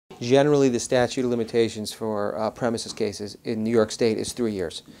Generally, the statute of limitations for premises cases in New York State is 3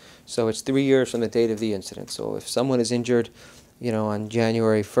 years. So it's 3 years from the date of the incident. So if someone is injured, on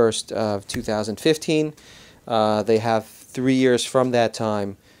January 1st of 2015, they have 3 years from that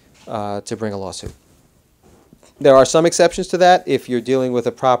time to bring a lawsuit. There are some exceptions to that. If you're dealing with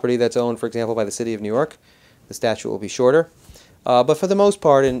a property that's owned, for example, by the City of New York, the statute will be shorter. But for the most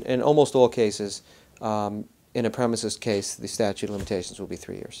part, in almost all cases, in a premises case, the statute of limitations will be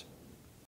 3 years.